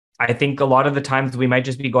I think a lot of the times we might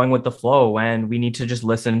just be going with the flow, and we need to just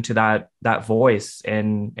listen to that voice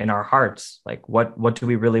in our hearts. Like, what do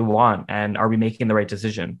we really want, and are we making the right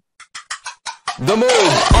decision? The Move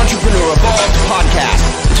Entrepreneur Evolved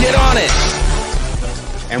Podcast. Get on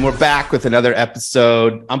it. And we're back with another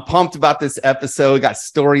episode. I'm pumped about this episode. We got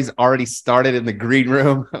stories already started in the green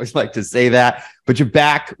room. I always like to say that. But you're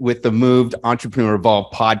back with the Moved Entrepreneur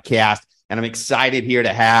Evolved Podcast. And I'm excited here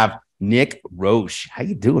to have Nick Roche. How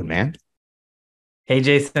you doing, man? Hey,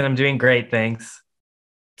 Jason, I'm doing great. Thanks.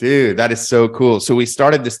 Dude, that is so cool. So we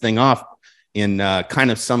started this thing off in kind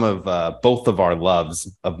of some of both of our loves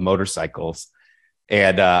of motorcycles.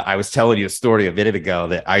 And I was telling you a story a minute ago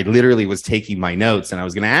that I literally was taking my notes, and I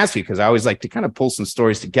was going to ask you, because I always like to kind of pull some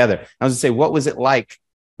stories together. I was going to say, what was it like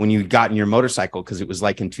when you got in your motorcycle? Because it was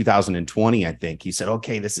like in 2020, I think. You said,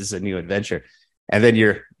 okay, this is a new adventure. And then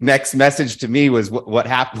your next message to me was, what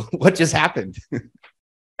happened? What just happened?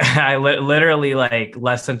 I literally, like,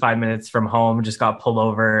 less than 5 minutes from home, just got pulled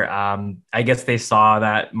over. I guess they saw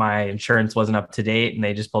that my insurance wasn't up to date, and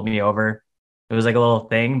they just pulled me over. It was like a little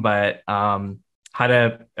thing, but had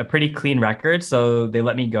a pretty clean record. So they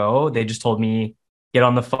let me go. They just told me, get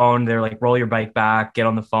on the phone. They're like, roll your bike back, get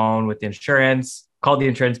on the phone with the insurance, called the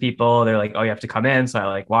insurance people. They're like, oh, you have to come in. So I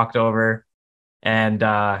like walked over and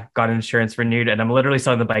got insurance renewed. And I'm literally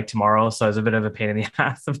selling the bike tomorrow. So it's a bit of a pain in the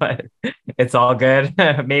ass, but it's all good.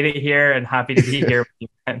 Made it here and happy to be here with you,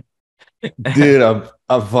 man. Dude, I'm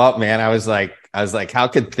up, man. I was like, how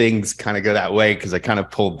could things kind of go that way? Because I kind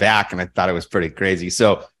of pulled back and I thought it was pretty crazy.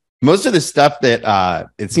 So most of the stuff that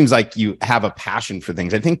it seems like you have a passion for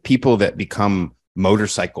things. I think people that become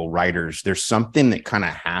motorcycle riders, there's something that kind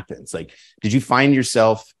of happens. Like, did you find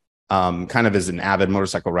yourself kind of as an avid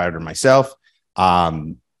motorcycle rider myself?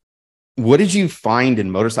 What did you find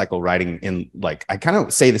in motorcycle riding? In, like, I kind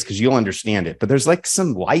of say this because you'll understand it, but there's like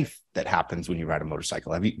some life that happens when you ride a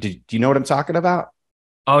motorcycle. Do you know what I'm talking about?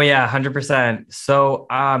 Oh yeah, 100%. So,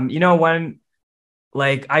 when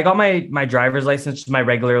like I got my driver's license, my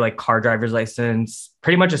regular like car driver's license,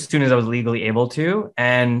 pretty much as soon as I was legally able to.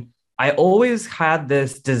 And I always had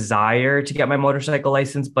this desire to get my motorcycle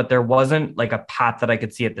license, but there wasn't like a path that I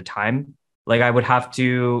could see at the time. Like, I would have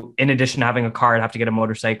to, in addition to having a car, I'd have to get a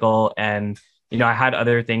motorcycle. And, I had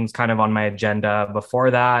other things kind of on my agenda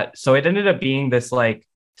before that. So it ended up being this like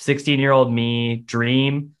 16-year-old me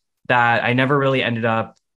dream that I never really ended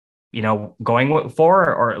up going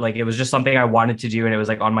for, or like, it was just something I wanted to do. And it was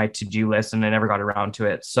like on my to-do list, and I never got around to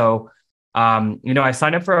it. So, I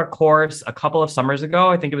signed up for a course a couple of summers ago.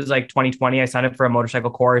 I think it was like 2020. I signed up for a motorcycle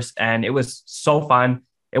course, and it was so fun.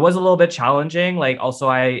 It was a little bit challenging. Like, also,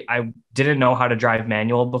 I didn't know how to drive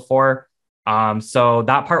manual before. So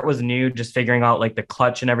that part was new, just figuring out like the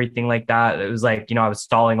clutch and everything like that. It was like, I was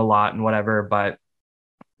stalling a lot and whatever, but,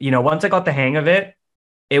 once I got the hang of it,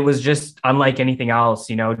 it was just unlike anything else,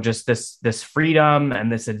 just this freedom and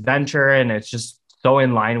this adventure. And it's just so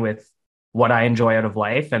in line with what I enjoy out of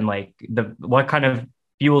life, and like what kind of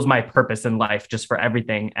fuels my purpose in life, just for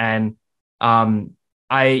everything. And I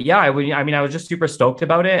was just super stoked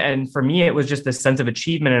about it. And for me, it was just this sense of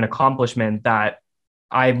achievement and accomplishment that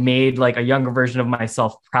I made like a younger version of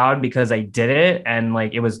myself proud, because I did it. And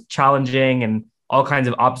like, it was challenging and all kinds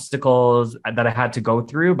of obstacles that I had to go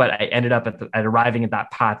through, but I ended up at arriving at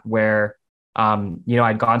that path where,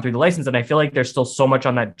 I'd gone through the license. And I feel like there's still so much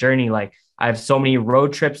on that journey. Like, I have so many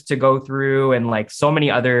road trips to go through, and like so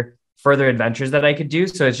many other further adventures that I could do.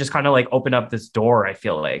 So it's just kind of like opened up this door, I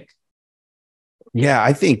feel like. Yeah,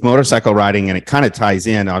 I think motorcycle riding, and it kind of ties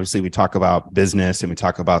in. Obviously, we talk about business and we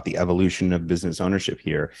talk about the evolution of business ownership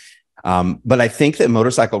here. But I think that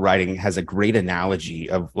motorcycle riding has a great analogy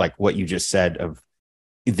of like what you just said of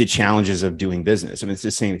the challenges of doing business. And it's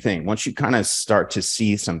the same thing. Once you kind of start to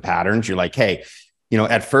see some patterns, you're like, hey,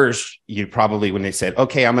 at first you probably, when they said,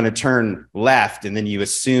 okay, I'm going to turn left, and then you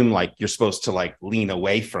assume like you're supposed to like lean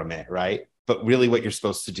away from it, right? But really what you're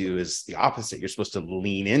supposed to do is the opposite. You're supposed to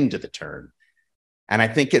lean into the turn. And I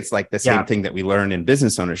think it's like the same thing that we learn in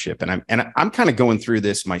business ownership. And I'm kind of going through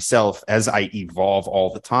this myself as I evolve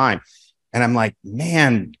all the time. And I'm like,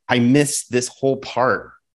 man, I missed this whole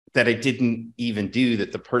part that I didn't even do,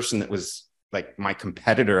 that the person that was like my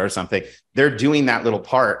competitor or something, they're doing that little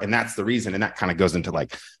part. And that's the reason. And that kind of goes into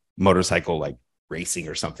like motorcycle, like racing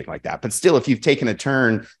or something like that. But still, if you've taken a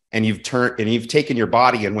turn and you've taken your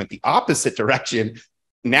body and went the opposite direction,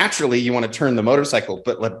 naturally you want to turn the motorcycle,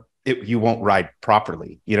 but you won't ride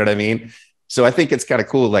properly. You know what I mean? So I think it's kind of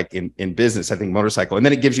cool. Like in business, I think motorcycle, and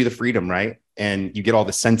then it gives you the freedom, right? And you get all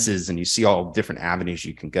the senses and you see all different avenues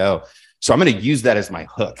you can go. So I'm going to use that as my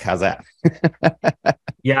hook. How's that?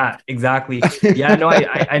 Yeah, exactly. Yeah, no,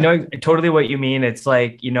 I know totally what you mean. It's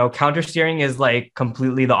like, counter steering is like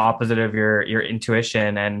completely the opposite of your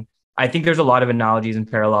intuition. And I think there's a lot of analogies and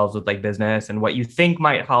parallels with like business and what you think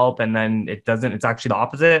might help, and then it doesn't, it's actually the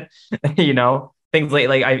opposite, things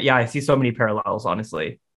like I see so many parallels,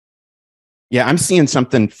 honestly. Yeah, I'm seeing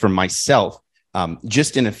something for myself,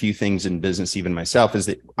 just in a few things in business, even myself, is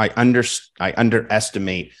that I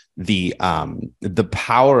underestimate the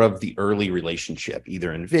power of the early relationship,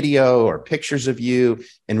 either in video or pictures of you,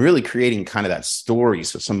 and really creating kind of that story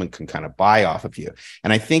so someone can kind of buy off of you.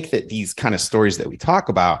 And I think that these kind of stories that we talk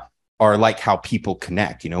about are like how people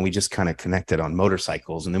connect. We just kind of connected on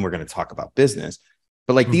motorcycles, and then we're going to talk about business.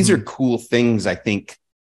 But like, these are cool things. I think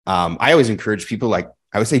I always encourage people, like,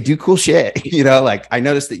 I would say, do cool shit. Like, I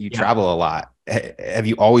noticed that you travel a lot. Have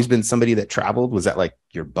you always been somebody that traveled? Was that like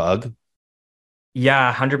your bug?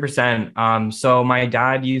 Yeah, 100%. So my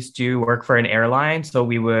dad used to work for an airline. So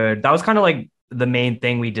that was kind of like the main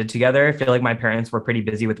thing we did together. I feel like my parents were pretty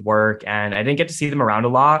busy with work and I didn't get to see them around a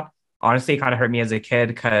lot. Honestly, it kind of hurt me as a kid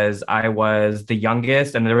because I was the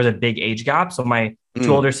youngest and there was a big age gap. So my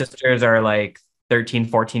two older sisters are like 13,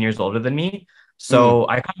 14 years older than me. So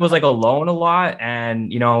I kind of was like alone a lot.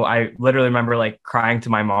 And, I literally remember like crying to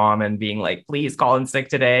my mom and being like, please call in sick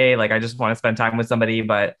today. Like, I just want to spend time with somebody.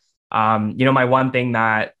 But, my one thing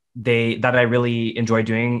that I really enjoyed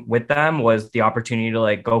doing with them was the opportunity to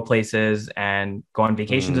like go places and go on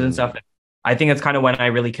vacations and stuff. I think it's kind of when I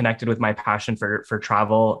really connected with my passion for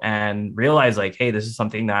travel and realized like, hey, this is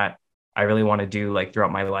something that I really want to do like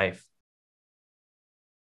throughout my life.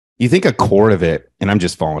 You think a core of it, and I'm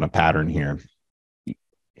just following a pattern here.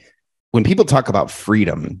 When people talk about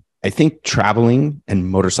freedom, I think traveling and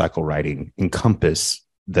motorcycle riding encompass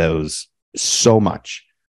those so much.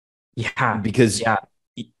 Yeah. Because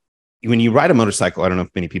when you ride a motorcycle, I don't know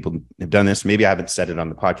if many people have done this. Maybe I haven't said it on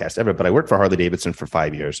the podcast ever, but I worked for Harley Davidson for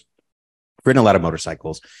 5 years. I've ridden a lot of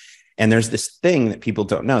motorcycles. And there's this thing that people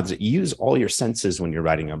don't know, is that you use all your senses when you're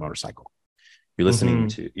riding a motorcycle. You're listening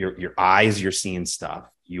to your eyes, you're seeing stuff.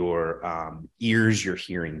 Your ears, you're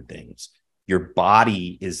hearing things. Your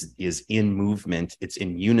body is in movement. It's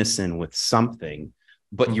in unison with something,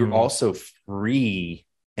 but you're also free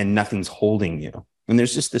and nothing's holding you. And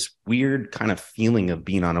there's just this weird kind of feeling of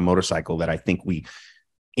being on a motorcycle that I think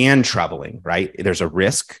and traveling, right? There's a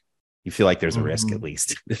risk. You feel like there's a risk, at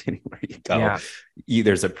least anywhere you go. Yeah.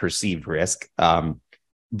 There's a perceived risk.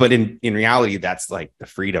 But in reality, that's like the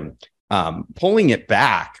freedom. Pulling it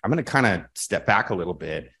back, I'm going to kind of step back a little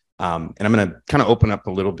bit. And I'm going to kind of open up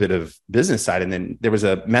a little bit of business side. And then there was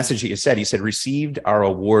a message that you said, received our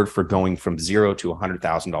award for going from $0 to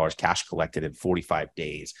 $100,000 cash collected in 45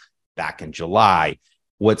 days back in July.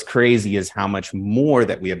 What's crazy is how much more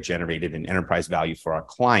that we have generated in enterprise value for our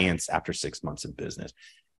clients after 6 months of business.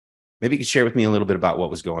 Maybe you could share with me a little bit about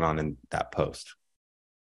what was going on in that post.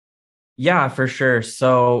 Yeah, for sure.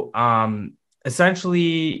 So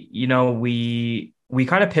essentially, we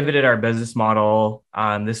kind of pivoted our business model.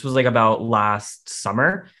 This was like about last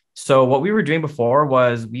summer. So what we were doing before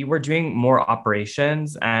was we were doing more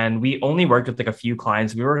operations and we only worked with like a few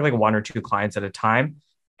clients. We worked like 1 or 2 clients at a time.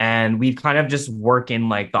 And we kind of just work in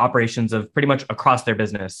like the operations of pretty much across their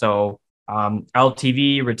business. So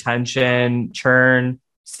LTV, retention, churn,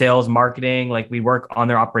 sales, marketing, like we work on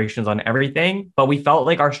their operations on everything. But we felt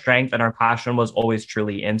like our strength and our passion was always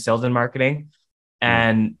truly in sales and marketing.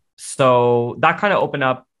 And so that kind of opened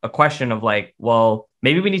up a question of like, well,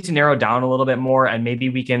 maybe we need to narrow down a little bit more. And maybe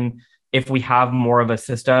we can, if we have more of a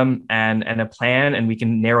system and a plan, and we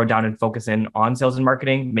can narrow down and focus in on sales and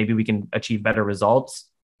marketing, maybe we can achieve better results.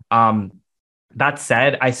 That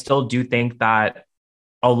said, I still do think that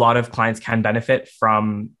a lot of clients can benefit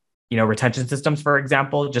from, retention systems, for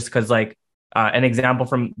example, just because like an example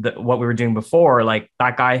from what we were doing before, like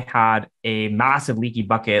that guy had a massive leaky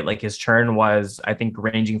bucket. Like his churn was, I think,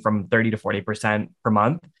 ranging from 30 to 40% per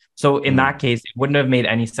month. So in that case, it wouldn't have made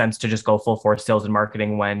any sense to just go full force sales and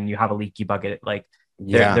marketing when you have a leaky bucket. Like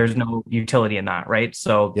there's no utility in that. Right.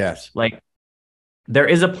 So like there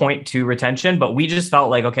is a point to retention, but we just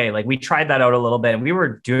felt like, okay, like we tried that out a little bit and we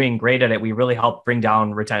were doing great at it. We really helped bring up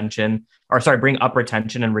retention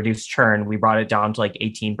and reduce churn. We brought it down to like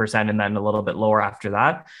 18% and then a little bit lower after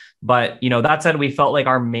that. But, that said, we felt like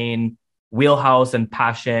our main wheelhouse and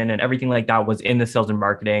passion and everything like that was in the sales and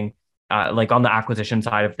marketing, like on the acquisition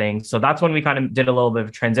side of things. So that's when we kind of did a little bit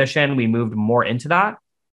of transition. We moved more into that.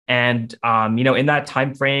 And, in that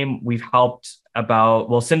time frame, we've helped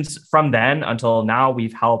since from then until now,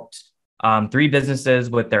 we've helped 3 businesses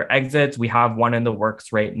with their exits. We have one in the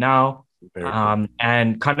works right now. Very cool.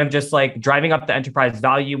 And kind of just like driving up the enterprise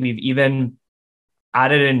value. We've even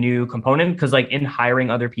added a new component because like in hiring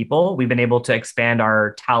other people, we've been able to expand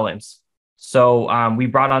our talents. So we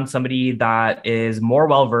brought on somebody that is more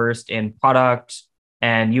well-versed in product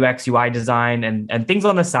and UX UI design and things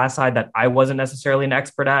on the SaaS side that I wasn't necessarily an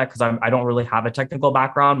expert at because I don't really have a technical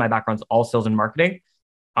background. My background's all sales and marketing.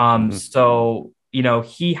 So,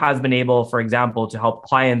 he has been able, for example, to help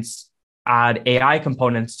clients add AI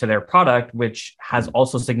components to their product, which has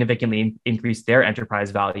also significantly increased their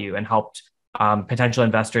enterprise value and helped potential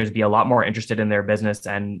investors be a lot more interested in their business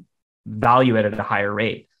and value it at a higher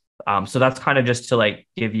rate. So that's kind of just to like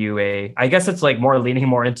give you I guess it's like more leaning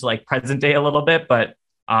more into like present day a little bit, but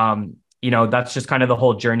that's just kind of the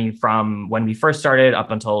whole journey from when we first started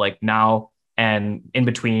up until like now and in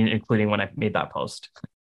between, including when I made that post.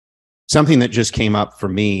 Something that just came up for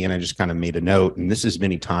me, and I just kind of made a note, and this is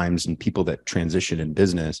many times in people that transition in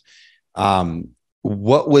business.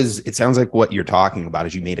 It sounds like what you're talking about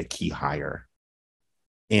is you made a key hire.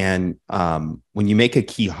 And when you make a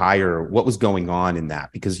key hire, what was going on in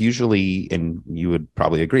that? Because usually, and you would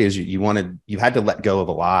probably agree, is you had to let go of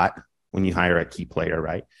a lot when you hire a key player,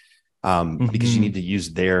 right? Because you need to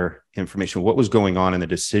use their information. What was going on in the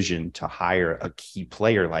decision to hire a key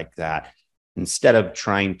player like that instead of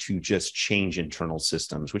trying to just change internal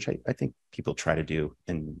systems, which I think people try to do,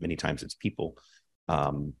 and many times it's people,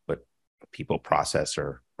 but people, process,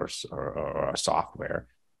 or a software.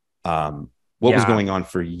 What was going on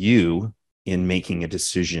for you in making a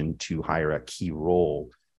decision to hire a key role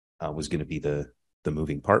was going to be the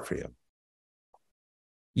moving part for you?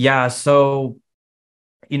 Yeah. So,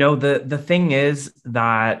 the thing is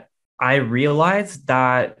that I realized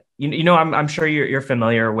that, I'm sure you're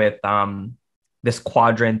familiar with this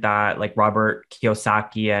quadrant that like Robert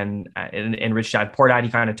Kiyosaki and in Rich Dad Poor Dad, he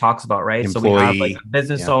kind of talks about, right? Employee, so we have like a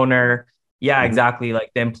business owner. Yeah, exactly. Like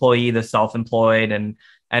the employee, the self-employed.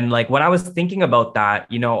 And like when I was thinking about that,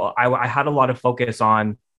 I had a lot of focus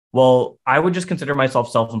on, well, I would just consider myself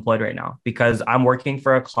self-employed right now because I'm working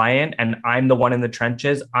for a client and I'm the one in the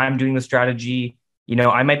trenches. I'm doing the strategy.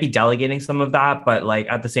 I might be delegating some of that, but like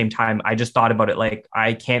at the same time, I just thought about it. Like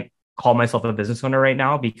I can't call myself a business owner right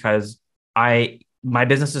now because my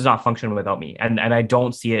business does not function without me. And I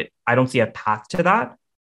don't see it. I don't see a path to that.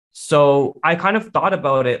 So I kind of thought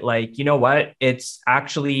about it like, you know what? It's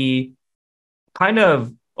actually kind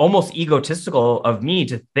of almost egotistical of me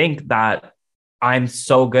to think that I'm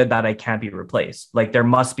so good that I can't be replaced. Like there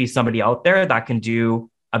must be somebody out there that can do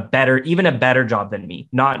even a better job than me,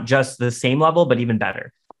 not just the same level, but even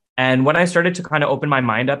better. And when I started to kind of open my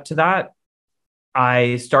mind up to that,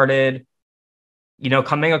 I started,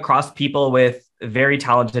 coming across people with very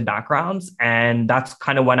talented backgrounds. And that's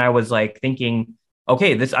kind of when I was like thinking,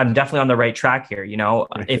 okay, I'm definitely on the right track here.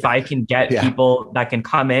 If I can get people that can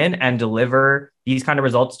come in and deliver these kind of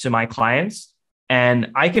results to my clients,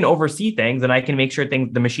 and I can oversee things and I can make sure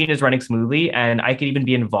the machine is running smoothly, and I can even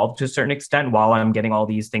be involved to a certain extent while I'm getting all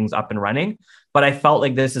these things up and running. But I felt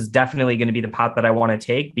like this is definitely going to be the path that I want to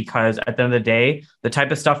take, because at the end of the day, the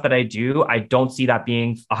type of stuff that I do, I don't see that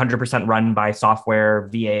being 100% run by software,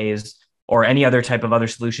 VAs, or any other type of other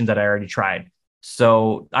solutions that I already tried.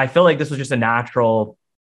 So I feel like this was just a natural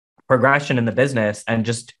progression in the business. And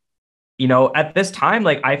just, at this time,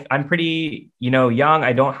 like I'm pretty, young.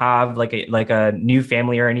 I don't have like a new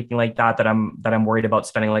family or anything like that I'm worried about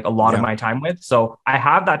spending like a lot of my time with. So I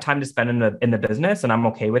have that time to spend in the business, and I'm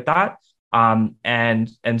okay with that.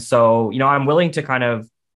 And so, I'm willing to kind of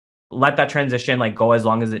let that transition like go as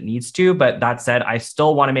long as it needs to. But that said, I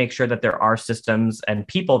still want to make sure that there are systems and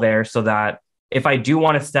people there so that if I do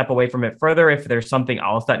want to step away from it further, if there's something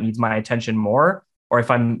else that needs my attention more, or if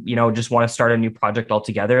I'm, just want to start a new project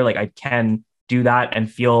altogether, like I can do that and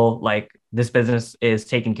feel like this business is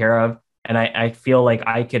taken care of. And I feel like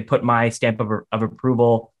I could put my stamp of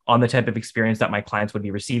approval on the type of experience that my clients would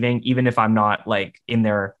be receiving, even if I'm not like in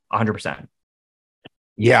there 100%.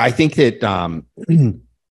 Yeah, I think that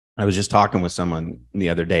I was just talking with someone the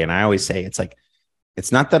other day, and I always say, it's like,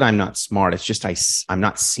 it's not that I'm not smart. It's just I'm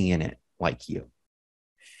not seeing it like you.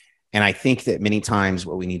 And I think that many times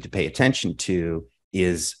what we need to pay attention to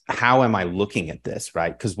is, how am I looking at this,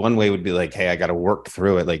 right? Because one way would be like, hey, I got to work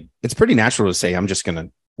through it. Like, it's pretty natural to say, I'm just going to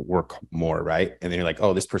work more, right? And then you're like,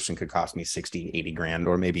 oh, this person could cost me 60, 80 grand,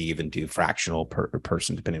 or maybe even do fractional per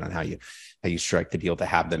person, depending on how you strike the deal to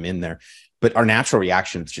have them in there. But our natural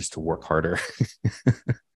reaction is just to work harder.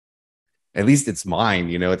 At least it's mine,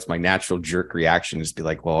 it's my natural jerk reaction is to be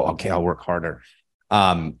like, well, okay, I'll work harder.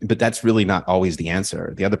 But that's really not always the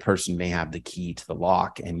answer. The other person may have the key to the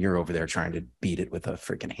lock, and you're over there trying to beat it with a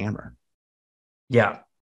freaking hammer. Yeah.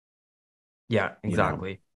 Yeah, you know.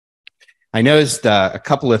 exactly. I noticed a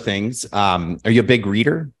couple of things. Are you a big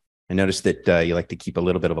reader? I noticed that you like to keep a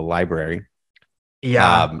little bit of a library.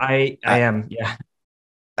 Yeah, Um, I I, am. Yeah.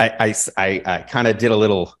 I kind of did a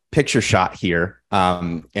little picture shot here,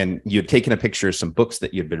 and you had taken a picture of some books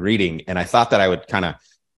that you'd been reading, and I thought that I would kind of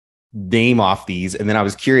name off these, and then I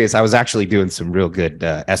was curious. I was actually doing some real good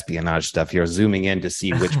espionage stuff here, zooming in to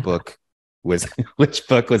see which book was which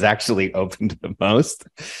book was actually opened the most,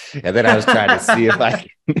 and then I was trying to see if I.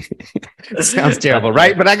 It sounds terrible,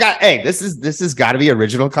 right? But this has got to be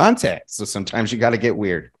original content, so sometimes you got to get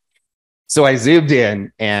weird. So I zoomed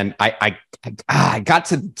in and I got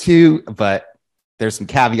to two, but there's some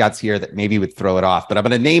caveats here that maybe would throw it off, but I'm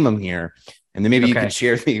going to name them here. And then maybe you can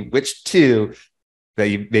share with me which two that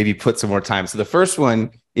you maybe put some more time. So the first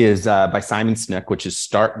one is by Simon Sinek, which is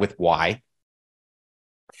Start With Why.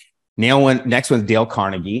 Next one's Dale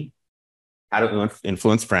Carnegie, How to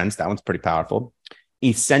Influence Friends. That one's pretty powerful.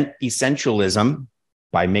 Essentialism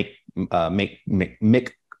by Mick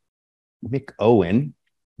Owen.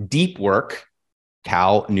 Deep Work,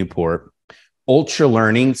 Cal Newport. Ultra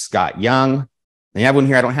Learning, Scott Young. And you have one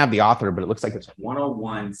here. I don't have the author, but it looks like it's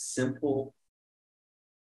 101 Simple.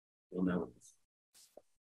 You'll know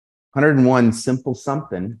 101 Simple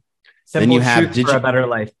Something. Simple then you have for a better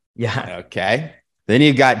life. Yeah. Okay. Then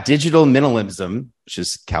you've got Digital Minimalism, which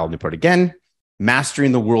is Cal Newport again.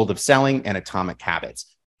 Mastering the World of Selling and Atomic Habits.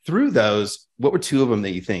 Through those, what were two of them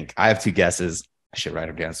that you think? I have two guesses. I should write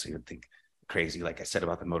them down so you would think crazy, like I said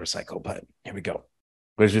about the motorcycle, but here we go.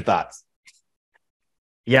 Where's your thoughts?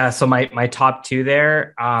 Yeah, so my top two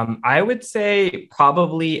there, I would say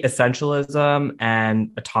probably Essentialism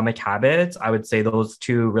and Atomic Habits. I would say those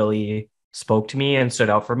two really spoke to me and stood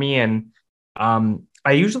out for me. And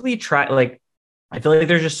I usually try, like, I feel like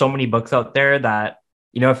there's just so many books out there that,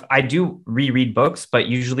 you know, if I do reread books, but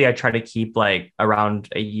usually I try to keep like around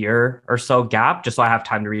a year or so gap just so I have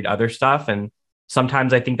time to read other stuff. And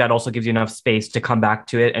sometimes I think that also gives you enough space to come back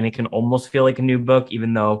to it. And it can almost feel like a new book,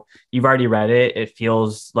 even though you've already read it. It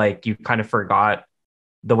feels like you kind of forgot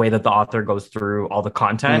the way that the author goes through all the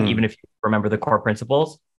content, even if you remember the core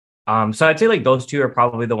principles. So I'd say like those two are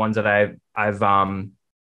probably the ones that I've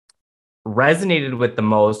resonated with the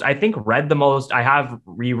most. I think read the most. I have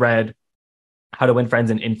reread How to Win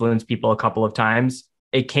Friends and Influence People a couple of times.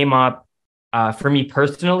 It came up for me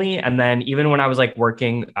personally. And then even when I was like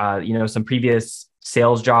working, some previous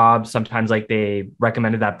sales jobs, sometimes like they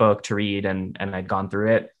recommended that book to read and I'd gone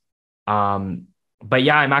through it. But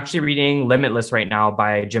yeah, I'm actually reading Limitless right now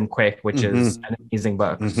by Jim Quick, which is an amazing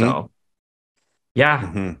book. So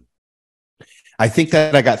yeah. I think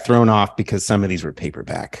that I got thrown off because some of these were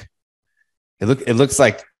paperback. It looks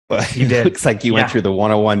like you did. It looks like you went through the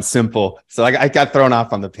 101 Simple. So I got thrown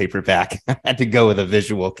off on the paperback. I had to go with a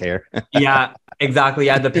visual care. Yeah, exactly.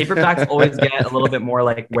 Yeah, the paperbacks always get a little bit more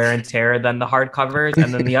like wear and tear than the hardcovers.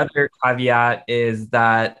 And then the other caveat is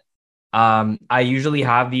that I usually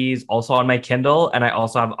have these also on my Kindle, and I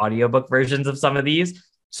also have audiobook versions of some of these.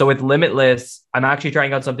 So with Limitless, I'm actually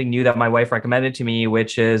trying out something new that my wife recommended to me,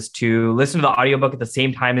 which is to listen to the audiobook at the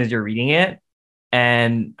same time as you're reading it.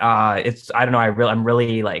 And it's, I don't know, I'm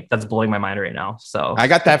really like, that's blowing my mind right now. So I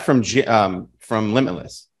got that from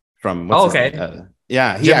Limitless. From what's his name?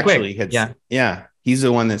 Yeah, he Jim actually Quick. Yeah, he's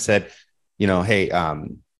the one that said, hey,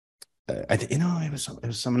 I think it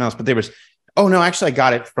was someone else, but there was. Oh no, actually, I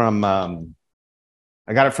got it from Alex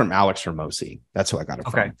Ramosi. That's who I got it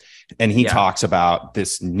from. And he talks about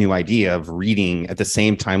this new idea of reading at the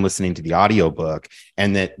same time listening to the audiobook,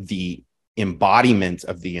 and that the embodiment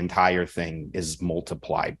of the entire thing is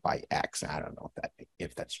multiplied by X. I don't know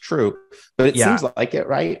if that's true, but it seems like it,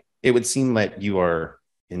 right? It would seem that you are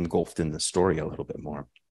engulfed in the story a little bit more.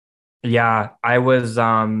 Yeah, I was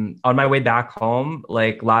on my way back home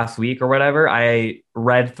like last week or whatever. I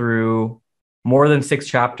read through more than 6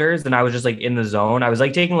 chapters and I was just like in the zone. I was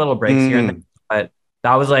like taking little breaks here and there, but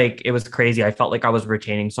that was like, it was crazy. I felt like I was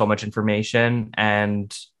retaining so much information,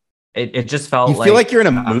 and it just felt like... You feel like you're in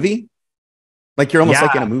a movie? Like you're almost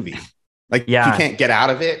like in a movie. Like you can't get out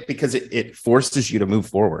of it because it forces you to move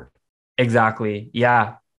forward. Exactly.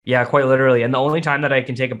 Yeah. Yeah, quite literally. And the only time that I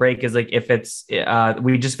can take a break is like if it's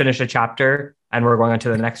we just finished a chapter and we're going on to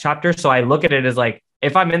the next chapter. So I look at it as like,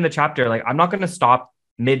 if I'm in the chapter, like I'm not going to stop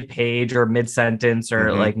mid-page or mid-sentence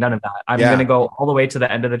or like none of that. I'm going to go all the way to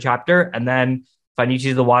the end of the chapter. And then if I need to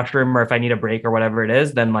use the washroom or if I need a break or whatever it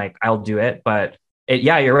is, then like I'll do it. But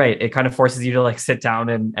you're right. It kind of forces you to like sit down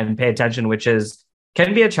and pay attention, which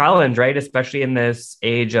can be a challenge, right? Especially in this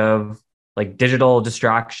age of like digital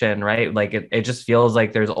distraction, right? Like it just feels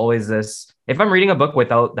like there's always this, if I'm reading a book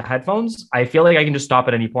without the headphones, I feel like I can just stop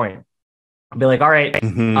at any point. I'll be like, all right,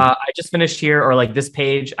 Mhm. I just finished here, or like this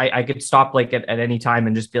page, I could stop like at any time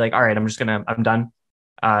and just be like, all right, I'm done.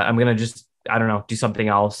 I'm gonna just, I don't know, do something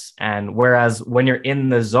else. And whereas when you're in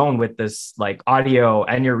the zone with this like audio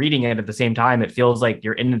and you're reading it at the same time, it feels like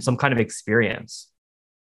you're in some kind of experience.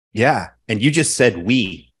 Yeah. And you just said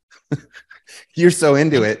we. You're so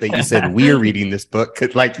into it that you said we're reading this book.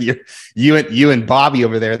 Cause like you and Bobby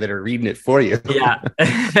over there that are reading it for you. Yeah, You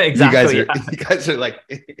guys exactly. are Yeah. you guys are like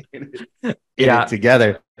in it Yeah.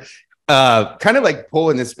 together. Kind of like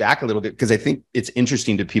pulling this back a little bit because I think it's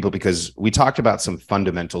interesting to people because we talked about some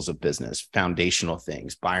fundamentals of business, foundational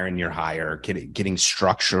things, buyer your hire, getting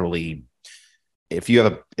structurally. If you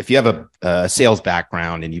have a sales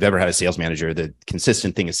background and you've ever had a sales manager, the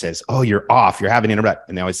consistent thing is says, "Oh, you're off. You're having an interrupt,"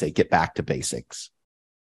 and they always say, "Get back to basics.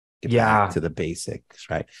 Get back Yeah. to the basics."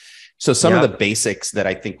 Right. So some of the Yep. basics that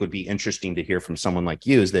I think would be interesting to hear from someone like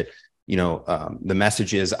you is that the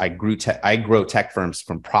message is I grow tech firms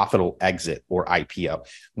from profitable exit or IPO.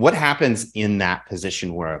 What happens in that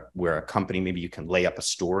position where a company, maybe you can lay up a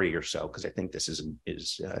story or so, because I think this is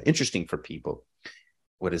interesting for people.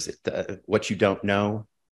 What is it? What you don't know.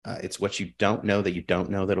 It's what you don't know that you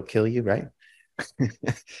don't know that'll kill you, right?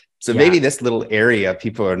 So Yeah. maybe this little area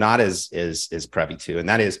people are not as privy to, and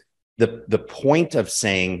that is the point of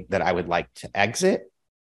saying that I would like to exit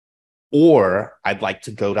or I'd like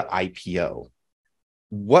to go to IPO.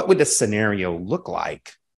 What would a scenario look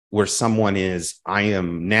like where someone is, I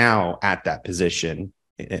am now at that position?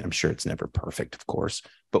 And I'm sure it's never perfect, of course,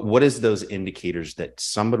 but what is those indicators that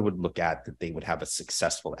somebody would look at that they would have a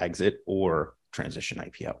successful exit or transition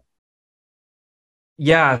IPO?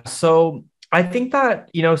 Yeah. So I think that,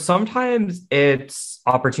 sometimes it's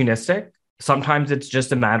opportunistic. Sometimes it's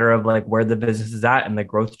just a matter of like where the business is at and the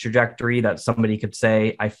growth trajectory that somebody could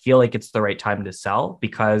say, I feel like it's the right time to sell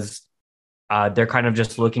because they're kind of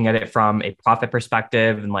just looking at it from a profit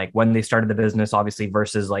perspective and like when they started the business, obviously,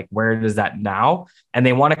 versus like where it is at now. And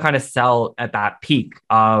they want to kind of sell at that peak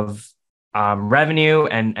of revenue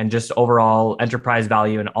and just overall enterprise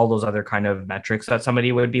value and all those other kind of metrics that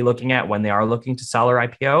somebody would be looking at when they are looking to sell or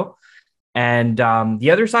IPO. And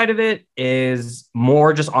the other side of it is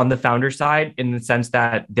more just on the founder side in the sense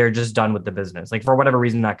that they're just done with the business, like for whatever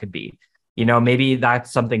reason that could be. Maybe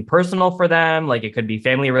that's something personal for them, like it could be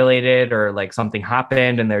family related or like something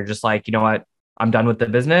happened and they're just like, you know what, I'm done with the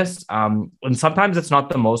business. And sometimes it's not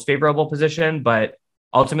the most favorable position, but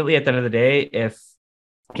ultimately at the end of the day, if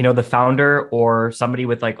the founder or somebody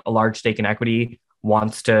with like a large stake in equity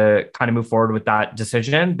wants to kind of move forward with that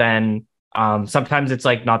decision, then sometimes it's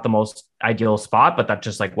like not the most ideal spot, but that's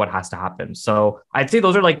just like what has to happen. So I'd say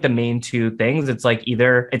those are like the main two things. It's like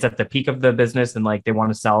either it's at the peak of the business and like they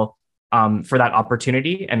want to sell for that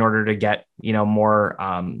opportunity in order to get, more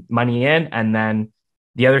money in. And then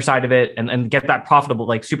the other side of it and get that profitable,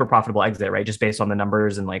 like super profitable exit, right? Just based on the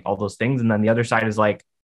numbers and like all those things. And then the other side is like,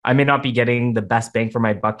 I may not be getting the best bang for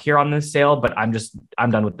my buck here on this sale, but I'm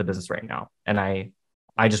done with the business right now. And I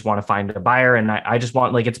just want to find a buyer and I just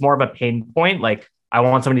want like, it's more of a pain point. Like I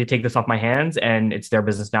want somebody to take this off my hands and it's their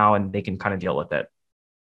business now and they can kind of deal with it.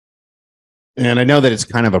 And I know that it's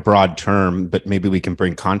kind of a broad term, but maybe we can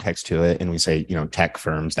bring context to it. And we say, tech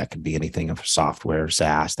firms, that could be anything of software,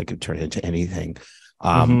 SaaS, that could turn into anything.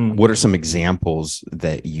 Mm-hmm. What are some examples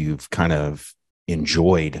that you've kind of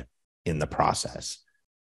enjoyed in the process?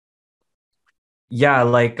 Yeah,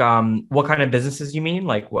 like what kind of businesses you mean?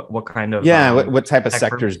 Like what kind of What type of tech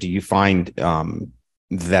sectors firms? do you find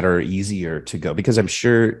that are easier to go? Because I'm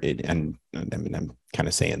sure, and I mean, I'm kind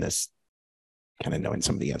of saying this, kind of knowing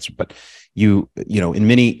some of the answer, but in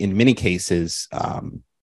many cases,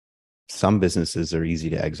 some businesses are easy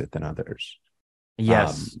to exit than others.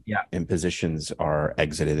 Yes. Yeah. And positions are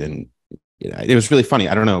exited. And it was really funny.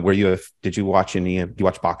 I don't know. Did you watch do you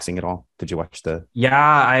watch boxing at all? Did you watch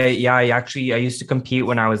I used to compete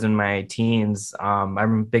when I was in my teens. I'm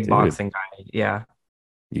a big Dude, boxing guy. Yeah.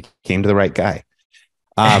 you came to the right guy.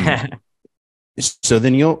 So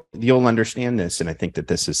then you'll understand this. And I think that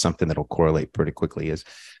this is something that'll correlate pretty quickly is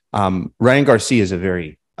Ryan Garcia is a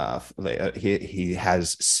very, he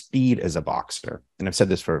has speed as a boxer. And I've said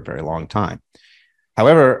this for a very long time.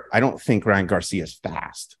 However, I don't think Ryan Garcia is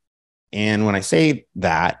fast. And when I say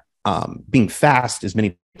that, being fast is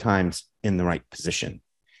many times in the right position.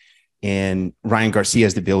 And Ryan Garcia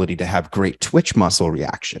has the ability to have great twitch muscle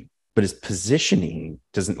reaction, but his positioning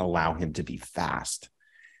doesn't allow him to be fast.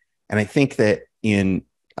 And I think that in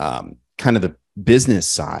kind of the business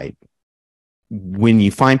side, when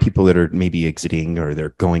you find people that are maybe exiting or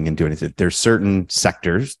they're going and doing it, there's certain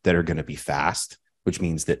sectors that are going to be fast, which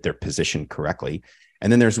means that they're positioned correctly.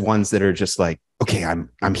 And then there's ones that are just like, okay,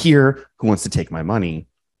 I'm here. Who wants to take my money?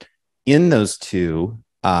 In those two,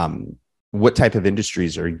 what type of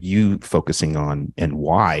industries are you focusing on and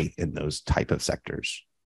why in those type of sectors?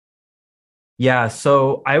 Yeah,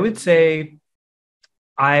 so I would say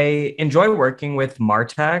I enjoy working with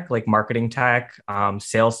MarTech, like marketing tech,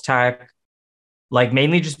 sales tech, like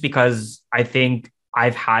mainly just because I think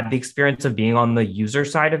I've had the experience of being on the user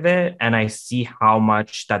side of it, and I see how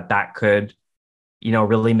much that could,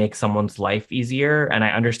 really make someone's life easier. And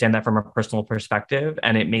I understand that from a personal perspective,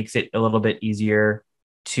 and it makes it a little bit easier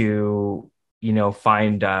to,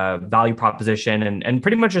 find a value proposition and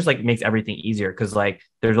pretty much just like makes everything easier because like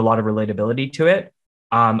there's a lot of relatability to it.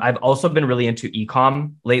 I've also been really into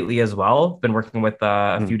ecom lately as well. Been working with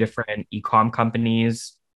a few different ecom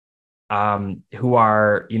companies who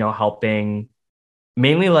are, helping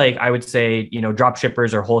mainly like I would say, drop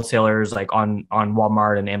shippers or wholesalers like on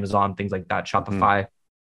Walmart and Amazon, things like that, Shopify.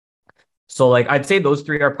 So like I'd say those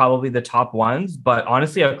three are probably the top ones, but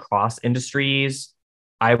honestly across industries,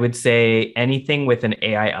 I would say anything with an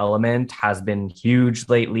AI element has been huge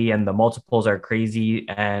lately, and the multiples are crazy.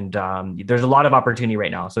 And there's a lot of opportunity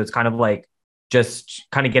right now. So it's kind of like just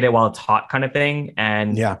kind of get it while it's hot kind of thing.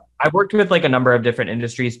 And Yeah. I've worked with like a number of different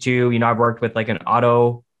industries too. I've worked with like an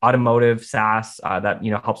automotive SaaS that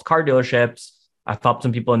helps car dealerships. I've helped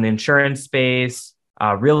some people in the insurance space,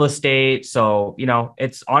 real estate. So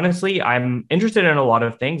it's honestly I'm interested in a lot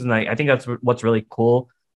of things, and I think that's what's really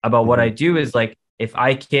cool about what I do is like if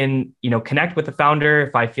I can connect with the founder,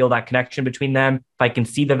 if I feel that connection between them, if I can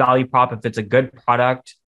see the value prop, if it's a good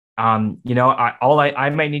product. I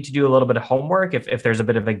might need to do a little bit of homework if there's a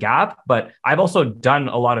bit of a gap, but I've also done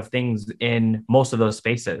a lot of things in most of those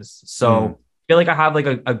spaces. So I feel like I have like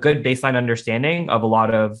a good baseline understanding of a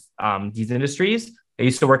lot of these industries. I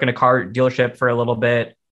used to work in a car dealership for a little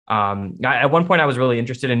bit. At one point I was really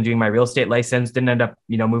interested in doing my real estate license, didn't end up,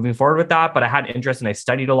 moving forward with that, but I had interest and I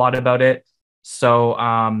studied a lot about it. So,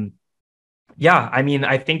 yeah, I mean,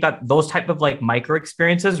 I think that those type of like micro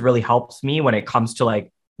experiences really helps me when it comes to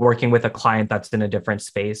like working with a client that's in a different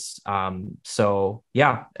space. So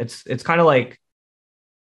yeah, it's kind of like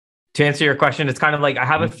to answer your question, it's kind of like I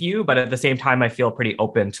have a few, but at the same time, I feel pretty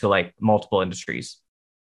open to like multiple industries.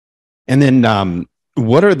 And then,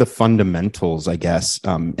 what are the fundamentals, I guess?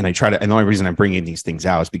 And the only reason I'm bringing these things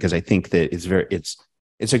out is because I think that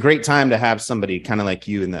it's a great time to have somebody kind of like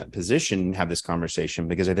you in that position have this conversation,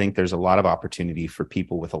 because I think there's a lot of opportunity for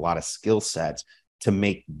people with a lot of skill sets to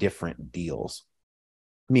make different deals.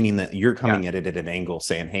 Meaning that you're coming at it at an angle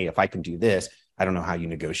saying, hey, if I can do this, I don't know how you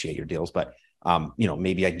negotiate your deals, but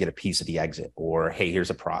maybe I can get a piece of the exit, or hey, here's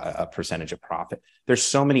a percentage of profit. There's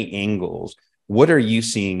so many angles. What are you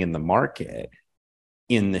seeing in the market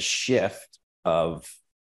in the shift of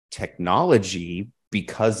technology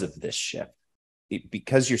because of this shift?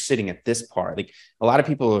 Because you're sitting at this part, like a lot of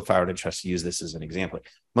people, if I were to just use this as an example,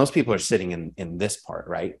 most people are sitting in this part,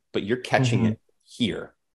 right? But you're catching it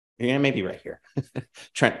here. Yeah, maybe right here.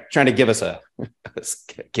 trying to give us a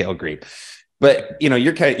scale creep. But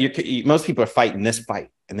most people are fighting this fight,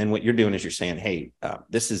 and then what you're doing is you're saying, "Hey,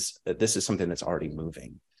 this is something that's already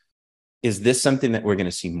moving." Is this something that we're going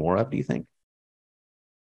to see more of? Do you think?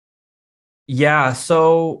 Yeah,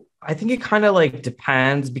 so I think it kind of like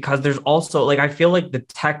depends because there's also like I feel like the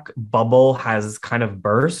tech bubble has kind of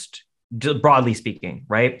burst, broadly speaking,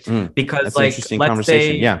 right? Because That's like an interesting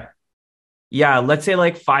conversation. Yeah, let's say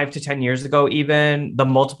like 5 to 10 years ago, even the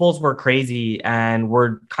multiples were crazy, and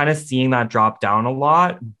we're kind of seeing that drop down a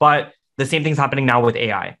lot. But the same thing's happening now with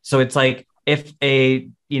AI. So it's like if a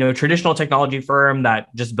traditional technology firm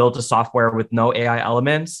that just built a software with no AI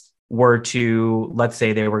elements were to, let's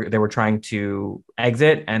say they were trying to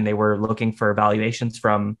exit and they were looking for valuations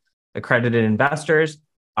from accredited investors,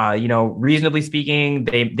 reasonably speaking,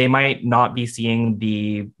 they might not be seeing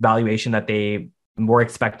the valuation that they were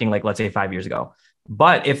expecting, like let's say 5 years ago.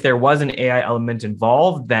 But if there was an AI element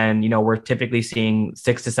involved, then we're typically seeing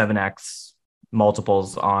 6 to 7x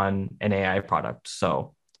multiples on an AI product.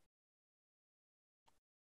 So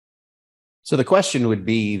the question would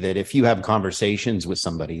be that if you have conversations with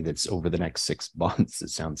somebody that's over the next 6 months, it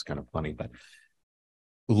sounds kind of funny, but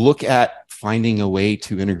look at finding a way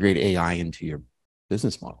to integrate AI into your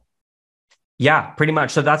business model. Yeah, pretty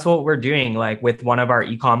much. So that's what we're doing. Like with one of our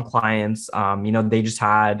ecom clients, they just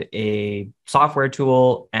had a software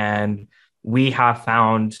tool, and we have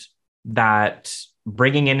found that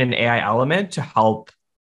bringing in an AI element to help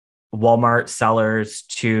Walmart sellers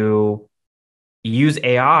to use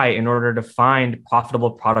AI in order to find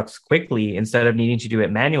profitable products quickly instead of needing to do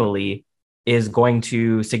it manually is going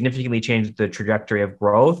to significantly change the trajectory of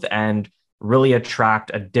growth and really attract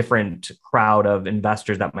a different crowd of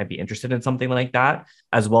investors that might be interested in something like that,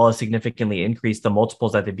 as well as significantly increase the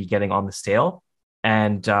multiples that they'd be getting on the sale.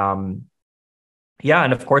 And yeah,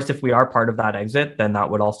 and of course, if we are part of that exit, then that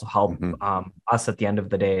would also help us at the end of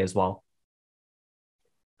the day as well.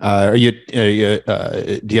 Do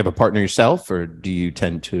you have a partner yourself, or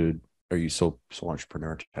are you sole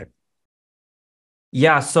entrepreneur type?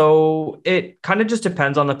 Yeah, so it kind of just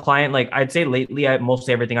depends on the client. Like I'd say lately,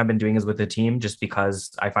 mostly everything I've been doing is with a team, just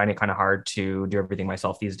because I find it kind of hard to do everything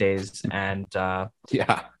myself these days. And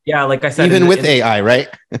yeah, like I said, even with AI, right?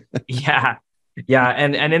 Yeah, yeah,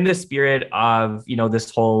 and in the spirit of this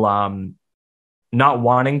whole not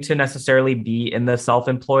wanting to necessarily be in the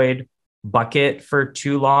self-employed bucket for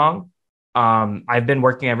too long. I've been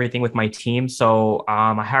working everything with my team. So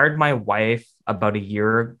I hired my wife about a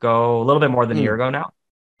year ago, a little bit more than a year ago now.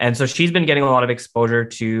 And so she's been getting a lot of exposure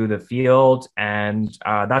to the field, and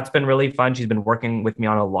that's been really fun. She's been working with me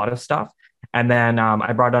on a lot of stuff. And then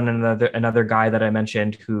I brought on another guy that I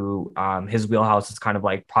mentioned who his wheelhouse is kind of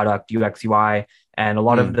like product UX UI and a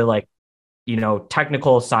lot of the like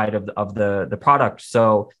technical side of the product.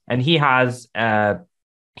 So, and he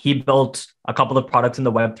built a couple of products in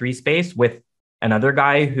the Web3 space with another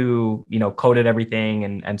guy who coded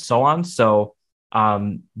everything and so on. So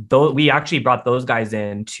though we actually brought those guys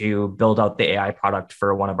in to build out the AI product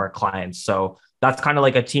for one of our clients. So that's kind of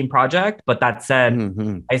like a team project. But that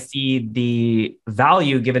said, I see the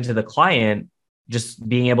value given to the client just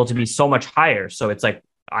being able to be so much higher. So it's like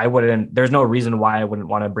there's no reason why I wouldn't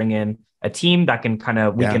want to bring in a team that can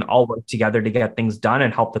we can all work together to get things done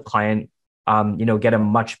and help the client get a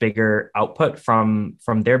much bigger output from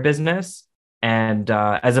their business. And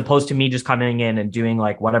as opposed to me just coming in and doing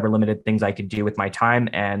like whatever limited things I could do with my time.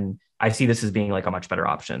 And I see this as being like a much better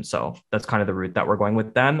option. So that's kind of the route that we're going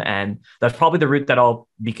with them. And that's probably the route that I'll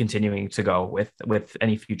be continuing to go with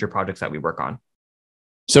any future projects that we work on.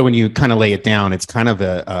 So when you kind of lay it down, it's kind of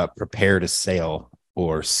a prepare to sell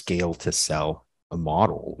or scale to sell a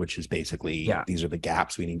model, which is basically these are the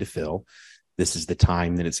gaps we need to fill. This is the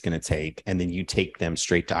time that it's going to take. And then you take them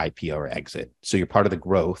straight to IPO or exit. So you're part of the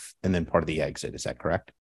growth and then part of the exit. Is that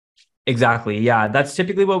correct? Exactly. Yeah. That's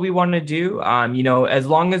typically what we want to do. As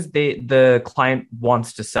long as the client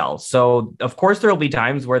wants to sell. So of course there will be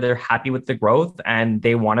times where they're happy with the growth and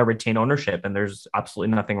they want to retain ownership. And there's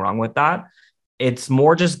absolutely nothing wrong with that. It's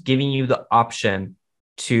more just giving you the option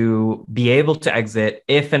to be able to exit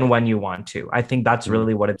if and when you want to. I think that's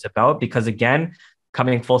really what it's about, because again,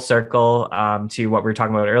 coming full circle to what we were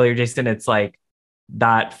talking about earlier, Jason, it's like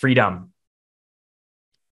that freedom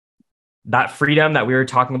that we were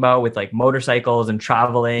talking about with like motorcycles and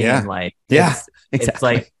traveling and like, it's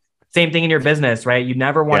like same thing in your business, right? You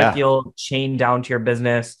never want to feel chained down to your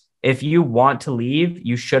business. If you want to leave,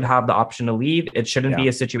 you should have the option to leave. It shouldn't be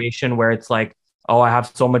a situation where it's like, oh, I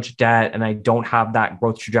have so much debt and I don't have that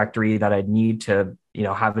growth trajectory that I need to,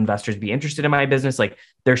 have investors be interested in my business. Like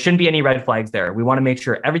there shouldn't be any red flags there. We want to make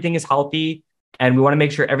sure everything is healthy and we want to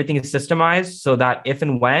make sure everything is systemized so that if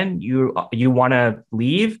and when you want to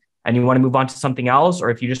leave and you want to move on to something else, or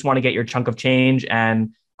if you just want to get your chunk of change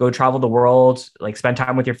and go travel the world, like spend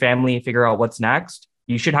time with your family, figure out what's next,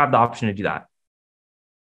 you should have the option to do that.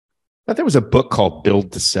 I thought there was a book called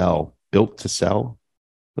Built to Sell.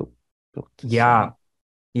 Yeah.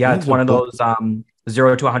 It's one of those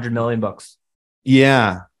 0 to 100 million books.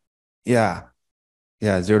 Yeah. 0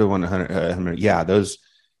 to 100. Yeah. Those,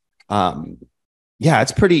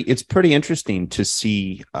 it's pretty interesting to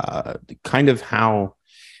see kind of how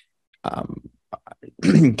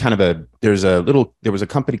there was a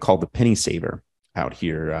company called the Penny Saver out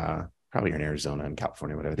here, probably in Arizona and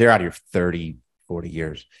California, whatever. They're out here 30, 40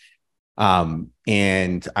 years.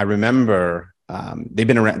 And I remember they've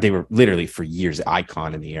been around, they were literally for years, an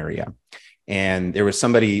icon in the area. And there was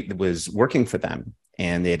somebody that was working for them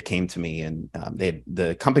and they had came to me and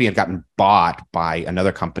the company had gotten bought by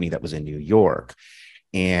another company that was in New York.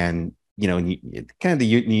 And, kind of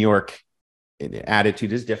the New York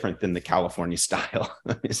attitude is different than the California style.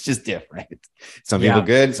 It's just different. Some people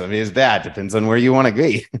good, some people bad, depends on where you want to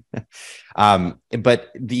be. But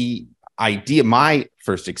the idea, my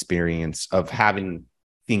first experience of having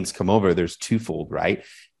things come over, there's twofold, right?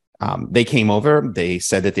 They came over, they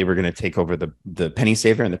said that they were going to take over the Penny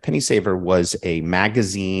Saver, and the Penny Saver was a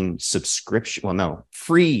magazine subscription. Well, no,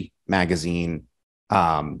 free magazine.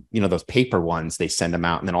 Those paper ones, they send them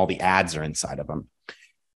out and then all the ads are inside of them.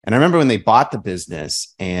 And I remember when they bought the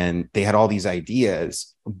business and they had all these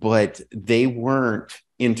ideas, but they weren't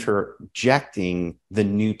interjecting the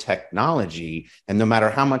new technology. And no matter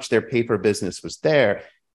how much their paper business was there,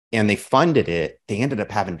 and they funded it. They ended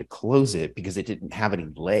up having to close it because it didn't have any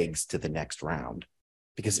legs to the next round,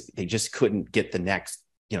 because they just couldn't get the next,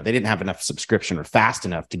 they didn't have enough subscription or fast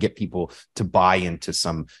enough to get people to buy into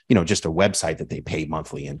some, just a website that they pay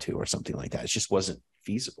monthly into or something like that. It just wasn't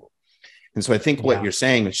feasible. And so I think what you're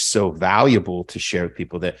saying is so valuable to share with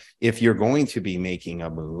people, that if you're going to be making a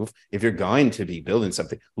move, if you're going to be building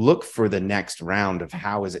something, look for the next round of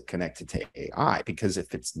how is it connected to AI? Because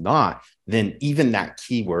if it's not, then even that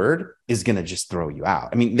keyword is going to just throw you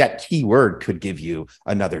out. I mean, that keyword could give you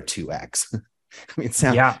another 2x. I mean,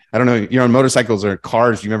 I don't know, you're on motorcycles or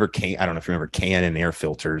cars. You remember, I don't know if you remember Canon air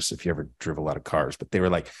filters, if you ever drove a lot of cars, but they were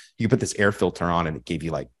like, you put this air filter on and it gave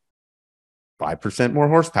you like 5% more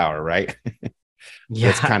horsepower, right?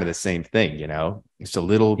 That's kind of the same thing, it's a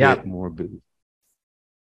little bit more boost.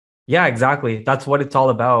 Yeah, exactly. That's what it's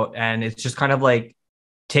all about. And it's just kind of like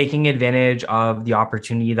taking advantage of the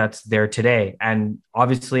opportunity that's there today. And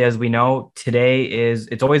obviously, as we know,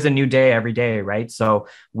 it's always a new day every day, right? So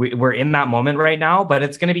we're in that moment right now, but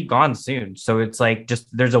it's going to be gone soon. So it's like,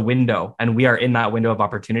 just there's a window, and we are in that window of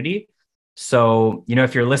opportunity. So,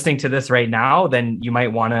 if you're listening to this right now, then you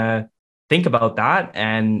might want to think about that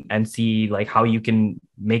and see like how you can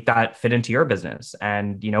make that fit into your business.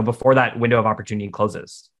 And, before that window of opportunity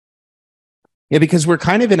closes. Yeah, because we're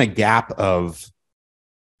kind of in a gap of,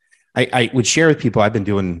 I would share with people, I've been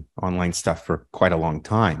doing online stuff for quite a long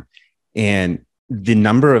time. And the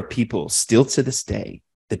number of people still to this day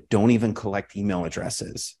that don't even collect email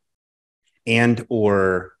addresses and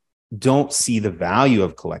or don't see the value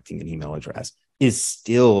of collecting an email address is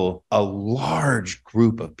still a large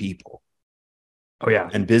group of people. Oh, yeah.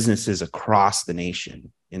 And businesses across the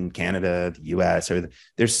nation, in Canada, the US,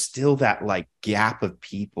 there's still that like gap of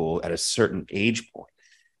people at a certain age point.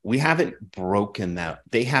 We haven't broken that.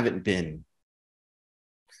 Do you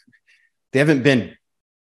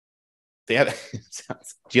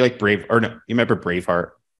like Brave, or no, you remember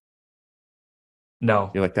Braveheart?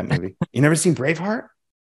 No. You like that movie? You never seen Braveheart?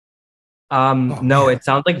 No, man. It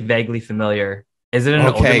sounds like vaguely familiar. Is it an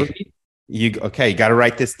older movie? You got to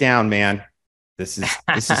write this down, man. This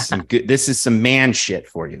is some good, this is some man shit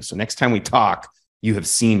for you. So next time we talk, you have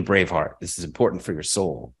seen Braveheart. This is important for your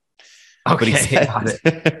soul. Okay.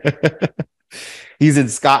 He's in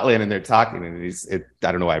Scotland and they're talking, and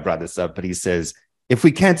I don't know why I brought this up, but he says, if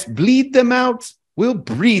we can't bleed them out, we'll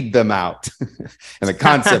breed them out. And the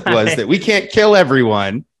concept was that we can't kill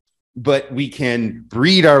everyone, but we can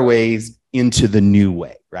breed our ways into the new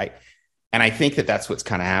way, right? And I think that that's what's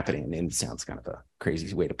kind of happening. And it sounds kind of a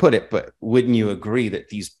crazy way to put it, but wouldn't you agree that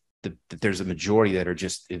that there's a majority that are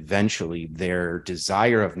just eventually their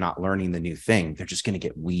desire of not learning the new thing, they're just going to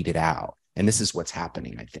get weeded out. And this is what's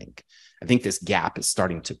happening, I think. I think this gap is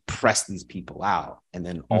starting to press these people out. And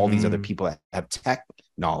then all these other people that have tech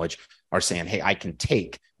knowledge are saying, hey, I can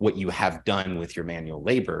take what you have done with your manual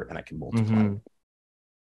labor and I can multiply.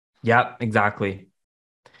 Yeah, exactly.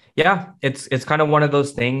 Yeah, it's kind of one of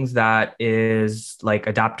those things that is like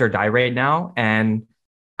adapt or die right now. And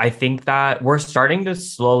I think that we're starting to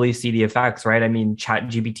slowly see the effects, right? I mean,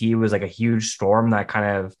 ChatGPT was like a huge storm that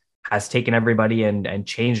kind of has taken everybody and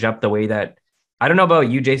changed up the way that, I don't know about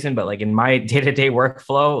you, Jason, but like in my day-to-day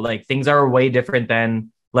workflow, like things are way different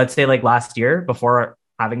than, let's say, like last year before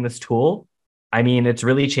having this tool. I mean, it's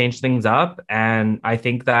really changed things up. And I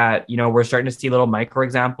think that, we're starting to see little micro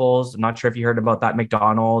examples. I'm not sure if you heard about that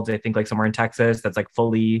McDonald's, I think like somewhere in Texas, that's like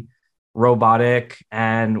fully robotic.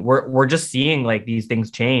 And we're just seeing like these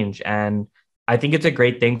things change. And I think it's a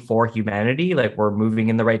great thing for humanity. Like we're moving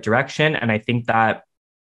in the right direction. And I think that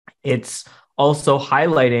it's also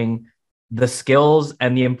highlighting the skills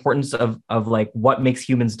and the importance of like what makes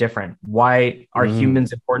humans different. Why are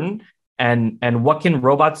humans important? And what can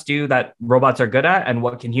robots do that robots are good at? And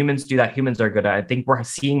what can humans do that humans are good at? I think we're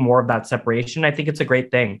seeing more of that separation. I think it's a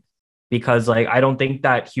great thing because like, I don't think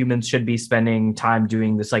that humans should be spending time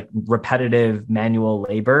doing this like repetitive manual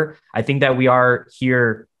labor. I think that we are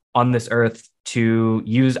here on this earth to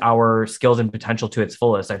use our skills and potential to its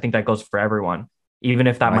fullest. I think that goes for everyone, even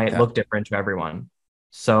if that might look different to everyone.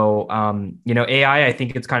 So, AI, I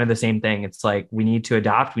think it's kind of the same thing. It's like, we need to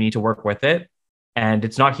adapt, we need to work with it. And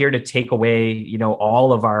it's not here to take away,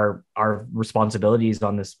 all of our responsibilities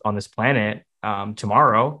on this planet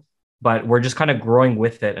tomorrow, but we're just kind of growing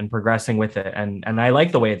with it and progressing with it. And I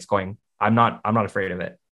like the way it's going. I'm not afraid of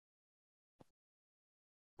it.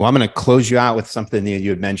 Well, I'm going to close you out with something that you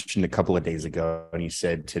had mentioned a couple of days ago. And you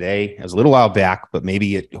said today, it was a little while back, but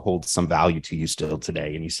maybe it holds some value to you still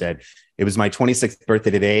today. And you said, it was my 26th birthday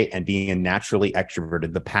today, and being naturally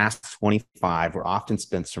extroverted, the past 25 were often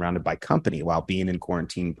spent surrounded by company, while being in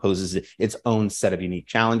quarantine poses its own set of unique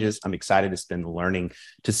challenges. I'm excited to spend learning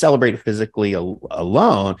to celebrate physically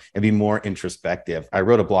alone and be more introspective. I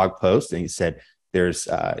wrote a blog post and you said, here's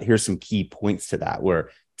some key points to that, where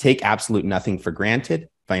take absolute nothing for granted.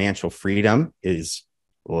 Financial freedom is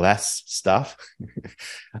less stuff.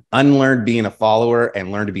 Unlearn being a follower and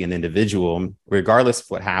learn to be an individual. Regardless of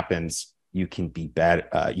what happens, you can be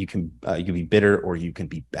better. You can be bitter, or you can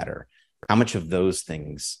be better. How much of those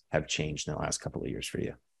things have changed in the last couple of years for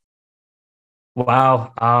you?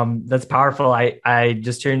 Wow. That's powerful. I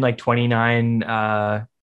just turned like 29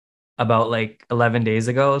 about like 11 days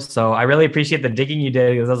ago. So I really appreciate the digging you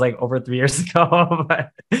did, because that was like over 3 years ago.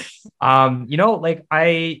 But like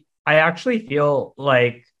I actually feel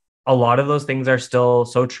like a lot of those things are still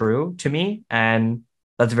so true to me, and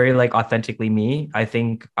that's very like authentically me. I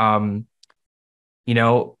think I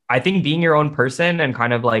think being your own person and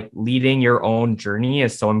kind of like leading your own journey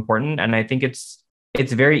is so important. And I think it's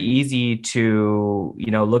very easy to,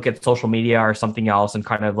 look at social media or something else and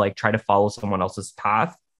kind of like try to follow someone else's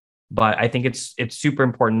path. But I think it's super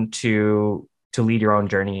important to lead your own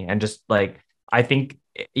journey. And just like, I think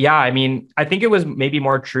it was maybe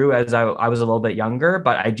more true as I was a little bit younger,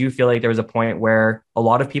 but I do feel like there was a point where a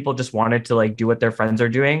lot of people just wanted to like do what their friends are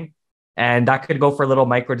doing. And that could go for little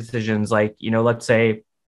micro decisions. Like, let's say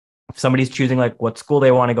if somebody's choosing like what school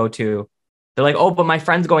they want to go to, they're like, oh, but my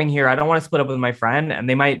friend's going here, I don't want to split up with my friend. And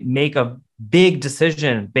they might make a big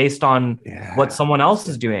decision based on what someone else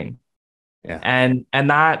is doing. Yeah. And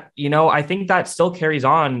that, I think that still carries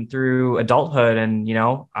on through adulthood. And,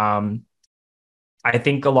 I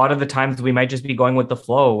think a lot of the times we might just be going with the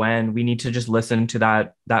flow, and we need to just listen to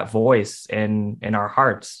that voice in our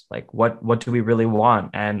hearts. Like, what do we really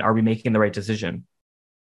want? And are we making the right decision?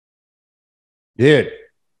 Dude,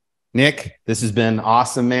 Nick, this has been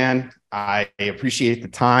awesome, man. I appreciate the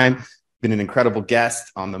time. Been an incredible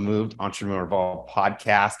guest on the Moved Entrepreneurial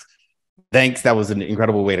podcast. Thanks. That was an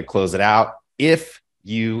incredible way to close it out. If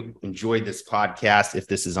you enjoyed this podcast, if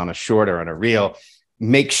this is on a short or on a reel,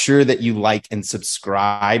 make sure that you like and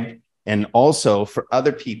subscribe. And also, for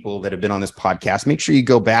other people that have been on this podcast, make sure you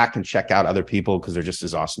go back and check out other people, because they're just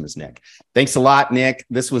as awesome as Nick. Thanks a lot, Nick.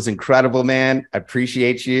 This was incredible, man. I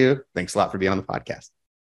appreciate you. Thanks a lot for being on the podcast.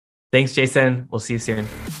 Thanks, Jason. We'll see you soon.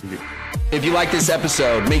 If you like this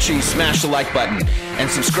episode, make sure you smash the like button and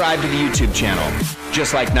subscribe to the YouTube channel.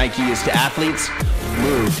 Just like Nike is to athletes,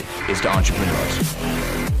 Moved is to entrepreneurs.